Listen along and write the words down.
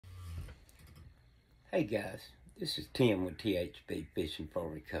Hey guys, this is Tim with THB Fishing for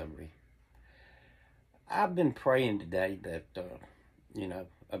Recovery. I've been praying today that,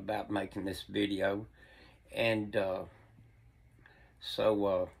 about making this video. And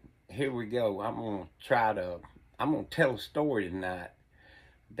so here we go. I'm going to tell a story tonight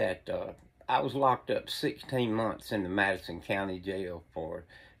that I was locked up 16 months in the Madison County Jail for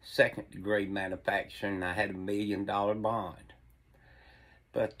second-degree manufacturing. I had $1 million bond.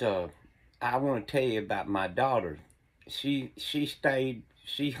 But I want to tell you about my daughter. She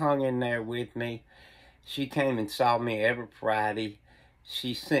hung in there with me. She came and saw me every Friday.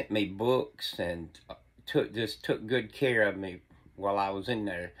 She sent me books and took good care of me while I was in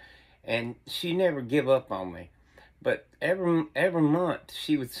there. And she never give up on me. But every month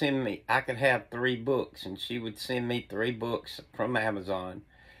she would send me, I could have 3 books, and she would send me 3 books from Amazon.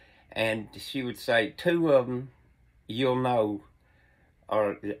 And she would say, 2 of them you'll know,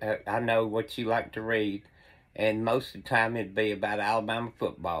 or I know what you like to read, and most of the time it'd be about Alabama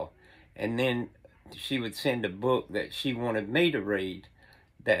football. And then she would send a book that she wanted me to read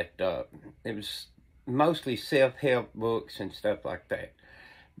that it was mostly self-help books and stuff like that.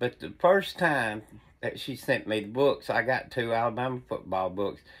 But the first time that she sent me the books, I got 2 Alabama football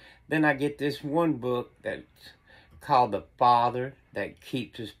books. Then I get this one book that's called The Father That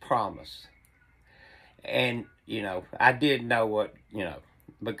Keeps His Promise. And, I did know what,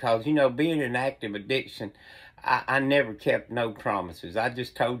 because, being an active addiction, I never kept no promises. I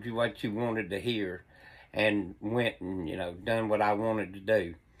just told you what you wanted to hear and went and, done what I wanted to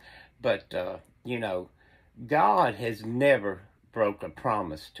do. But, God has never broke a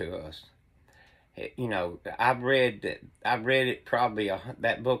promise to us. I've read it probably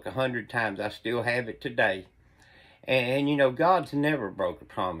that book 100 times. I still have it today. And God's never broke a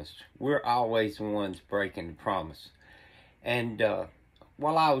promise. We're always the ones breaking the promise. And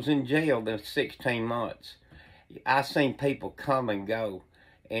while I was in jail those 16 months, I seen people come and go,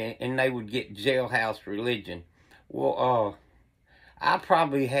 and they would get jailhouse religion. Well, I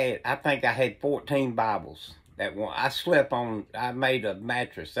think I had 14 Bibles that one. I made a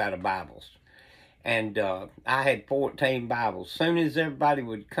mattress out of Bibles. And I had 14 Bibles. Soon as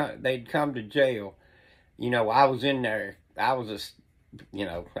everybody they'd come to jail, I was in there. I was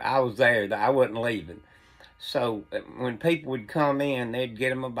there. I wasn't leaving. So when people would come in, they'd get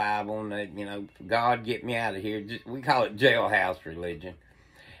them a Bible, and they'd, God, get me out of here. We call it jailhouse religion.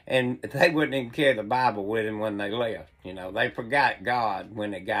 And they wouldn't even carry the Bible with them when they left. They forgot God when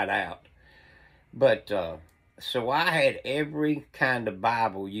they got out. But so I had every kind of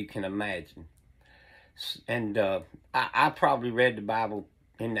Bible you can imagine. And I probably read the Bible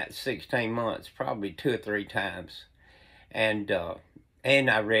in that 16 months, probably 2 or 3 times. And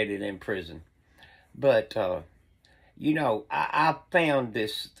I read it in prison. But, I found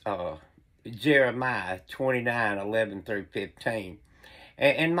this Jeremiah 29:11 through 15.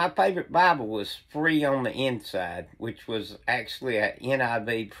 And my favorite Bible was Free on the Inside, which was actually an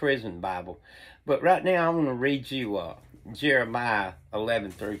NIV prison Bible. But right now I'm going to read you Jeremiah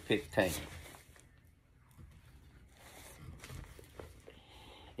 11 through 15.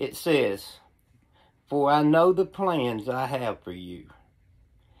 It says, "For I know the plans I have for you,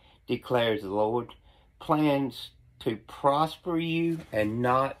 declares the Lord, plans to prosper you and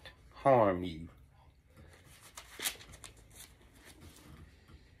not harm you.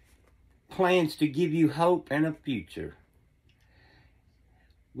 Plans to give you hope and a future.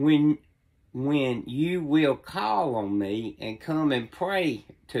 When you will call on me and come and pray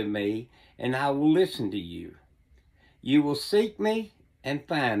to me, and I will listen to you. You will seek me and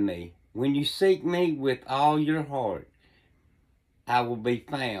find me. When you seek me with all your heart, I will be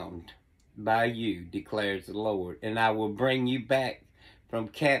found by you, declares the Lord, and I will bring you back from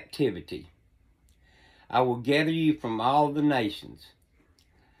captivity. I will gather you from all the nations."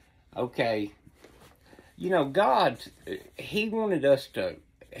 Okay, God, He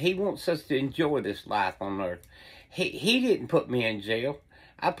wants us to enjoy this life on earth. He didn't put me in jail.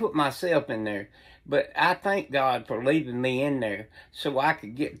 I put myself in there. But I thank God for leaving me in there so I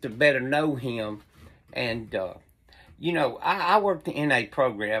could get to better know Him. And, I work the NA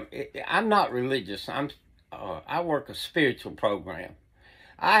program. I'm not religious. I work a spiritual program.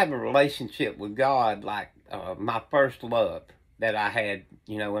 I have a relationship with God like my first love that I had,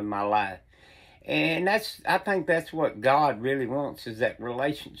 in my life. And I think that's what God really wants, is that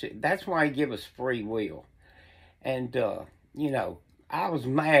relationship. That's why He gives us free will. And, I was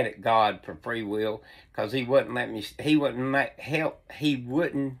mad at God for free will because He wouldn't let me, He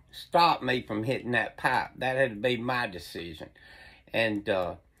wouldn't stop me from hitting that pipe. That had to be my decision. And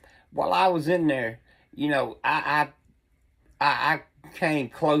while I was in there, I came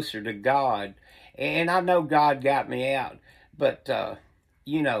closer to God, And I know God got me out, but,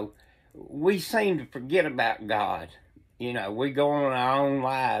 you know, we seem to forget about God. You know, we go on our own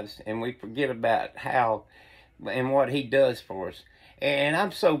lives and we forget about how and what He does for us. And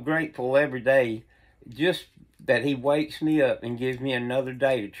I'm so grateful every day just that He wakes me up and gives me another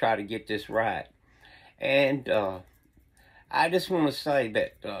day to try to get this right. And I just want to say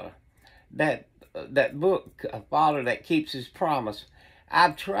that book, A Father That Keeps His Promise,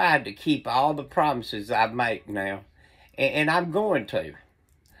 I've tried to keep all the promises I make now, and I'm going to.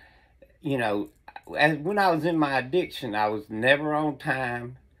 You know, when I was in my addiction, I was never on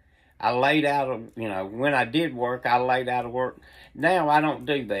time. I laid out of, you know, when I did work, I laid out of work. Now I don't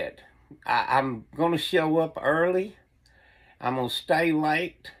do that. I'm going to show up early. I'm going to stay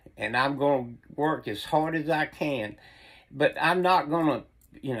late, and I'm going to work as hard as I can. But I'm not going to,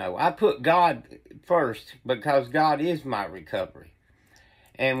 you know, I put God first because God is my recovery.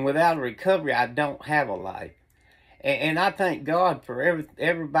 And without a recovery, I don't have a life. And I thank God for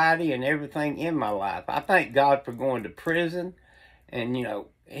everybody and everything in my life. I thank God for going to prison. And, you know,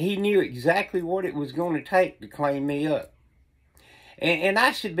 He knew exactly what it was going to take to clean me up. And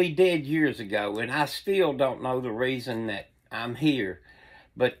I should be dead years ago, and I still don't know the reason that I'm here.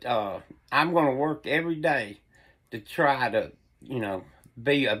 But I'm going to work every day to try to, you know,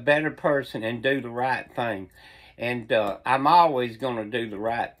 be a better person and do the right thing. And I'm always going to do the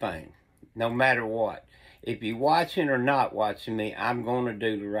right thing, no matter what. If you're watching or not watching me, I'm going to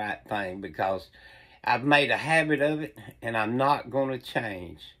do the right thing because I've made a habit of it, and I'm not going to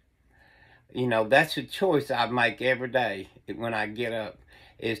change. You know, that's a choice I make every day when I get up,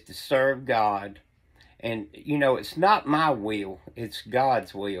 is to serve God. And, you know, it's not my will, it's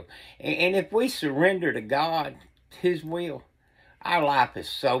God's will. And if we surrender to God, His will, our life is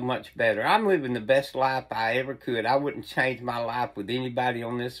so much better. I'm living the best life I ever could. I wouldn't change my life with anybody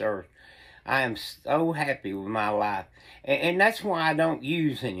on this earth. I am so happy with my life. And that's why I don't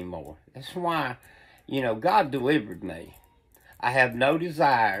use anymore. That's why, you know, God delivered me. I have no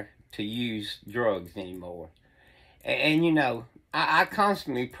desire to use drugs anymore. And you know, I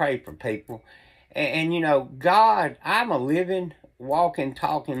constantly pray for people. And, you know, God, I'm a living, walking,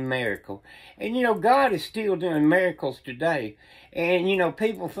 talking miracle. And, you know, God is still doing miracles today. And, you know,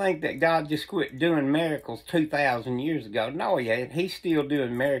 people think that God just quit doing miracles 2,000 years ago. No, He ain't. He's still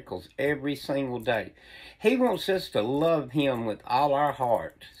doing miracles every single day. He wants us to love Him with all our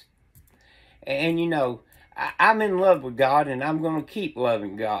hearts. And, you know, I'm in love with God, and I'm going to keep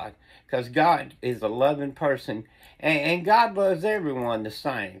loving God because God is a loving person. And God loves everyone the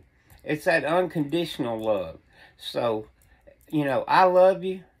same. It's that unconditional love. So, you know, I love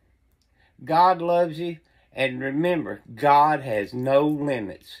you. God loves you. And remember, God has no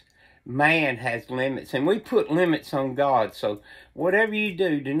limits. Man has limits. And we put limits on God. So whatever you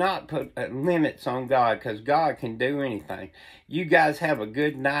do not put limits on God because God can do anything. You guys have a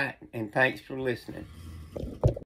good night, and thanks for listening.